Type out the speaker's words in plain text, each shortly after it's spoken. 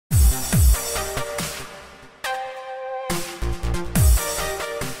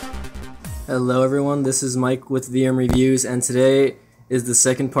Hello everyone, this is Mike with VM Reviews, and today is the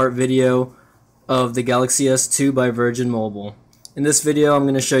second part video of the Galaxy S2 by Virgin Mobile. In this video I'm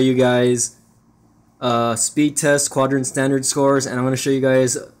going to show you guys speed test, quadrant standard scores, and I'm going to show you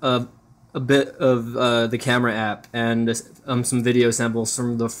guys a bit of the camera app and some video samples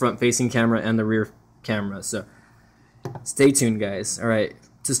from the front facing camera and the rear camera. So stay tuned guys. Alright,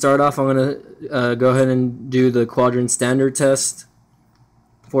 to start off I'm going to go ahead and do the quadrant standard test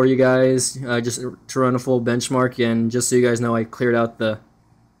for you guys, just to run a full benchmark. And just so you guys know, I cleared out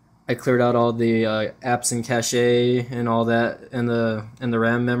all the apps and cache and all that, and the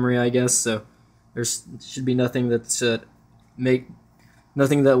RAM memory, I guess. So there should be nothing that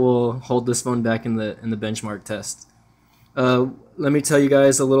will hold this phone back in the benchmark test. Let me tell you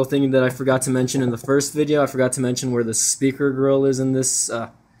guys a little thing that I forgot to mention in the first video. I forgot to mention where the speaker grill is in this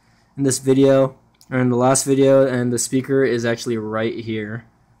video, or in the last video, and the speaker is actually right here.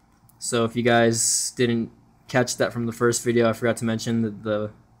 So if you guys didn't catch that from the first video, I forgot to mention that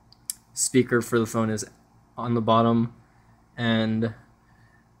the speaker for the phone is on the bottom, and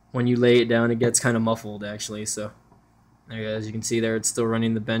when you lay it down it gets kind of muffled actually. So there, as you can see there, it's still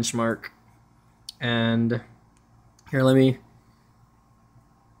running the benchmark. And here, let me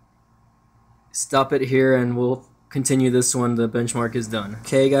stop it here and we'll continue this when the benchmark is done.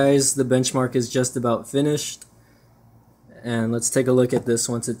 Okay guys, the benchmark is just about finished. And let's take a look at this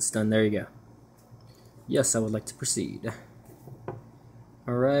once it's done. There you go. Yes, I would like to proceed.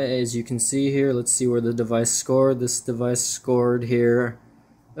 Alright, as you can see here, let's see where the device scored. This device scored here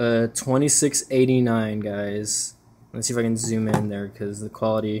 2689, guys. Let's see if I can zoom in there because the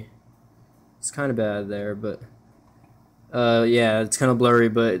quality is kind of bad there, but yeah, it's kind of blurry,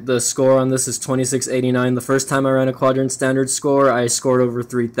 but the score on this is 2689. The first time I ran a quadrant standard score, I scored over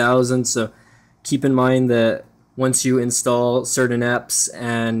 3000, so keep in mind that once you install certain apps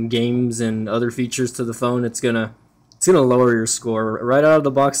and games and other features to the phone, it's gonna lower your score. Right out of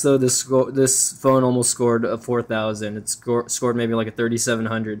the box though, this phone almost scored a 4000. It scored maybe like a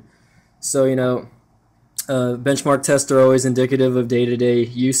 3700. So you know, benchmark tests are always indicative of day-to-day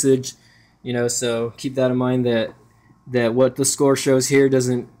usage. You know, so keep that in mind, that what the score shows here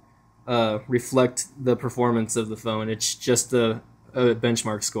doesn't reflect the performance of the phone. It's just a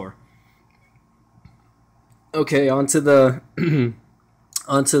benchmark score. Okay, onto the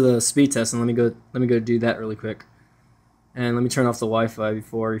speed test, and let me go do that really quick. And let me turn off the Wi-Fi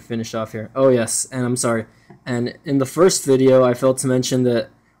before we finish off here. Oh yes, and I'm sorry. And in the first video, I failed to mention that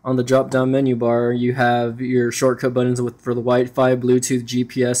on the drop-down menu bar, you have your shortcut buttons for the Wi-Fi, Bluetooth,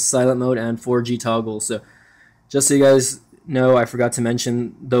 GPS, silent mode, and 4G toggle. So just so you guys know, I forgot to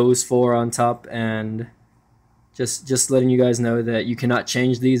mention those four on top, and just letting you guys know that you cannot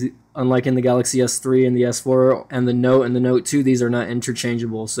change these. Unlike in the Galaxy S3 and the S4 and the Note and the Note 2, these are not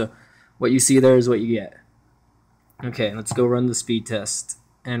interchangeable. So what you see there is what you get. Okay, let's go run the speed test.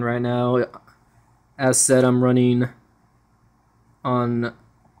 And right now, as said, I'm running on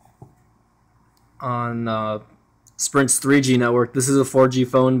Sprint's 3G network. This is a 4G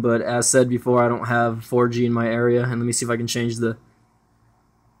phone, but as said before, I don't have 4G in my area. And let me see if I can change that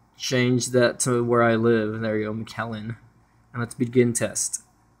to where I live. There you go, McAllen. And let's begin test.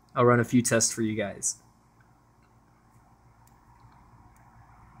 I'll run a few tests for you guys.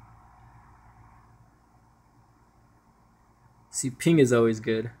 See, ping is always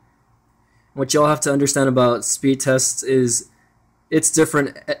good. What y'all have to understand about speed tests is it's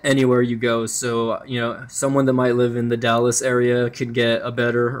different anywhere you go. So, you know, someone that might live in the Dallas area could get a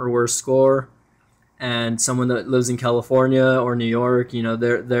better or worse score, and someone that lives in California or New York, you know,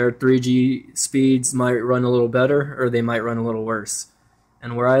 their 3G speeds might run a little better or they might run a little worse.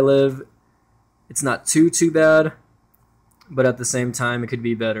 And where I live, it's not too bad, but at the same time, it could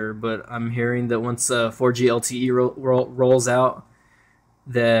be better. But I'm hearing that once 4G LTE rolls out,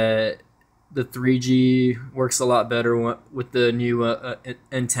 that the 3G works a lot better with the new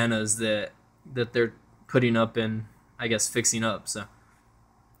antennas that they're putting up and, I guess, fixing up. So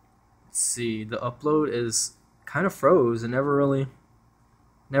let's see, the upload is kind of froze and never really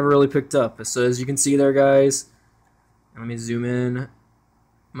picked up. So as you can see there, guys, let me zoom in.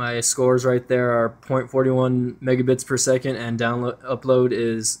 My scores right there are 0.41 megabits per second, and upload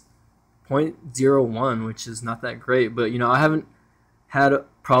is 0.01, which is not that great. But you know, I haven't had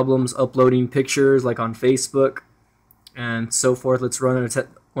problems uploading pictures like on Facebook and so forth. Let's run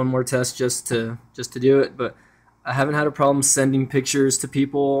one more test just to do it. But I haven't had a problem sending pictures to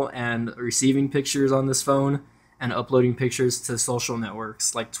people and receiving pictures on this phone and uploading pictures to social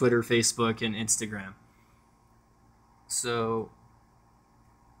networks like Twitter, Facebook, and Instagram. So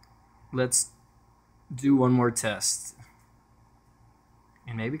let's do one more test.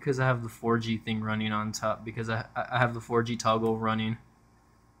 And maybe because I have the 4G thing running on top, because I have the 4G toggle running.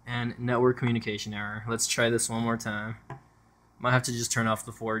 And network communication error. Let's try this one more time. Might have to just turn off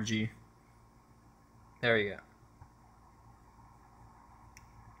the 4G. There you go.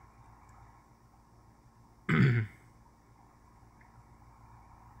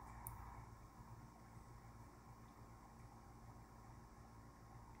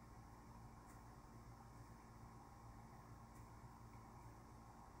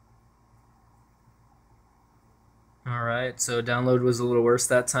 Alright, so download was a little worse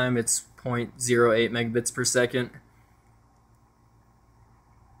that time. It's 0.08 megabits per second.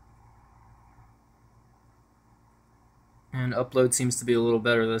 And upload seems to be a little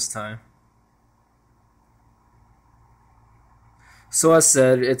better this time. So as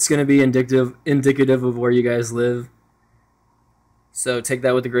said, it's going to be indicative of where you guys live. So take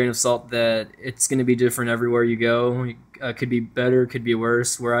that with a grain of salt that it's going to be different everywhere you go. Could be better, could be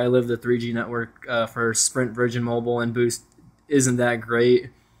worse. Where I live, the 3G network for Sprint, Virgin Mobile, and Boost isn't that great.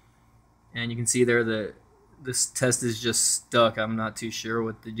 And you can see there that this test is just stuck. I'm not too sure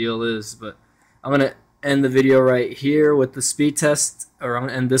what the deal is, but I'm going to end the video right here with the speed test, or I'm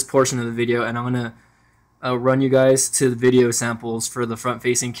going to end this portion of the video, and I'm going to run you guys to the video samples for the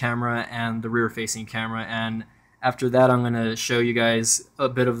front-facing camera and the rear-facing camera, and after that I'm going to show you guys a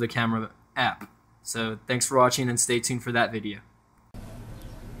bit of the camera app. So thanks for watching and stay tuned for that video.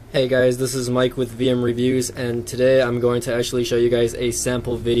 Hey guys, this is Mike with VM Reviews, and today I'm going to actually show you guys a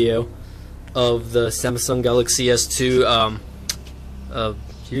sample video of the Samsung Galaxy S2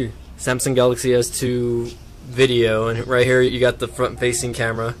 Samsung Galaxy S2 video. And right here you got the front facing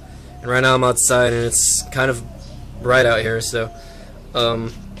camera, and right now I'm outside and it's kind of bright out here, so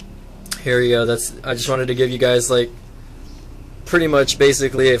here you go. I just wanted to give you guys like pretty much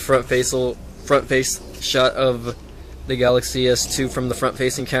basically a front face shot of the Galaxy S2 from the front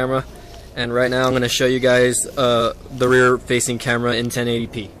facing camera, and right now I'm going to show you guys the rear facing camera in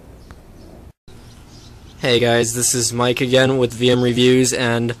 1080p. Hey guys, this is Mike again with VM Reviews,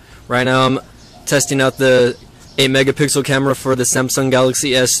 and right now I'm testing out the 8 megapixel camera for the Samsung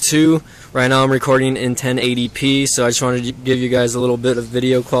Galaxy S2. Right now I'm recording in 1080p, so I just wanted to give you guys a little bit of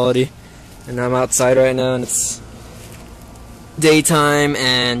video quality. And I'm outside right now and it's daytime,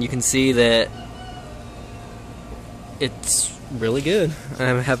 and you can see that it's really good. I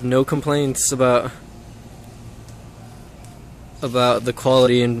have no complaints about the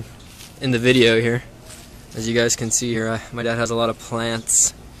quality in the video here. As you guys can see here, my dad has a lot of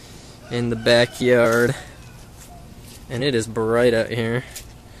plants in the backyard, and it is bright out here,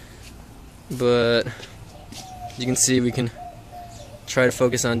 but you can see we can try to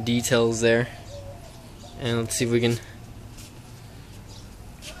focus on details there, and let's see if we can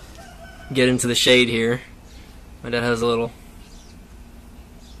get into the shade here. My dad has a little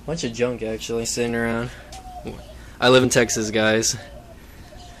bunch of junk actually sitting around. I live in Texas, guys,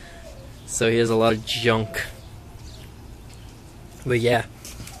 so he has a lot of junk. But yeah,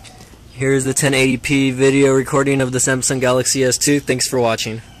 here's the 1080p video recording of the Samsung Galaxy S2. Thanks for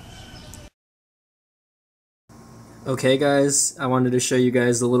watching. Okay guys, I wanted to show you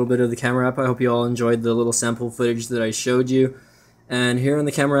guys a little bit of the camera app. I hope you all enjoyed the little sample footage that I showed you. And here in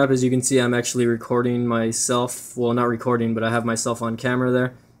the camera app, as you can see, I'm actually recording myself. Well, not recording, but I have myself on camera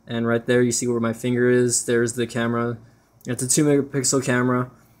there. And right there you see where my finger is. There's the camera. It's a 2 megapixel camera,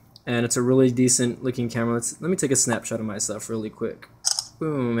 and it's a really decent looking camera. Let me take a snapshot of myself really quick.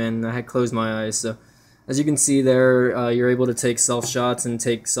 Boom, and I had closed my eyes. So as you can see there, you're able to take self shots and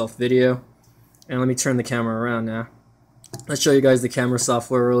take self video. And let me turn the camera around now. Let's show you guys the camera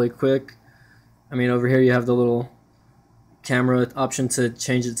software really quick. I mean, over here you have the little camera option to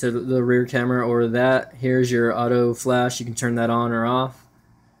change it to the rear camera or that. Here's your auto flash. You can turn that on or off.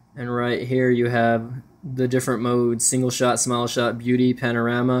 And right here you have the different modes: single shot, small shot, beauty,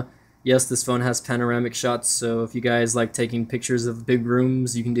 panorama. Yes, this phone has panoramic shots, so if you guys like taking pictures of big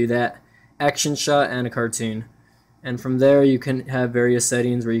rooms, you can do that. Action shot and a cartoon. And from there you can have various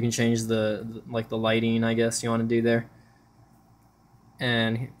settings where you can change the lighting, I guess you want to do there.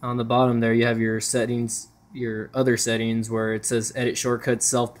 And on the bottom there you have your settings, your other settings, where it says edit shortcuts,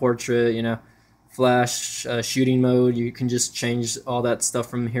 self-portrait, you know, flash, shooting mode. You can just change all that stuff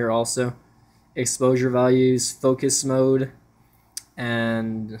from here also. Exposure values, focus mode,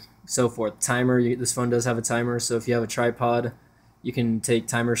 and so forth. Timer, this phone does have a timer, so if you have a tripod, you can take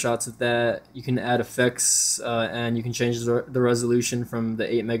timer shots with that. You can add effects, and you can change the resolution from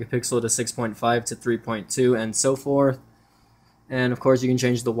the 8 megapixel to 6.5 to 3.2 and so forth. And of course you can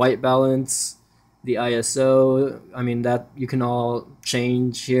change the white balance, the ISO, I mean that you can all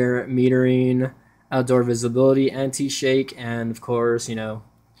change here, metering, outdoor visibility, anti-shake, and of course, you know,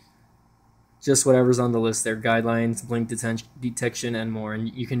 just whatever's on the list there, guidelines, blink detection, and more.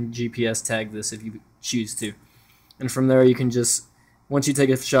 And you can GPS tag this if you choose to. And from there, you can just, once you take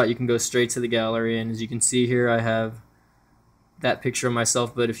a shot, you can go straight to the gallery. And as you can see here, I have that picture of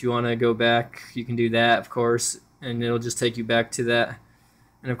myself, but if you want to go back, you can do that, of course, and it'll just take you back to that.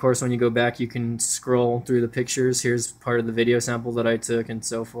 And of course, when you go back, you can scroll through the pictures. Here's part of the video sample that I took and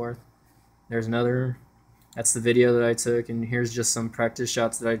so forth. There's another. That's the video that I took, and here's just some practice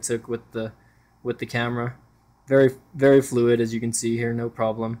shots that I took with the camera. Very, very fluid, as you can see here, no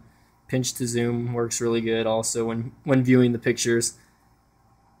problem. Pinch to zoom works really good also when viewing the pictures.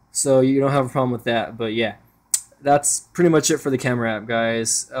 So you don't have a problem with that, but yeah. That's pretty much it for the camera app,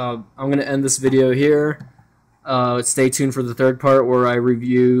 guys. I'm going to end this video here. Stay tuned for the third part where I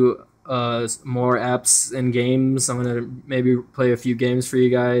review more apps and games. I'm going to maybe play a few games for you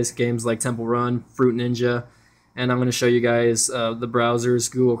guys, games like Temple Run, Fruit Ninja, and I'm going to show you guys the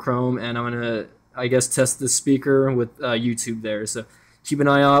browsers, Google Chrome, and I'm going to, I guess, test the speaker with YouTube there. So keep an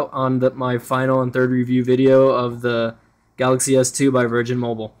eye out on my final and third review video of the Galaxy S2 by Virgin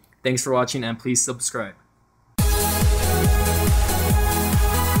Mobile. Thanks for watching, and please subscribe.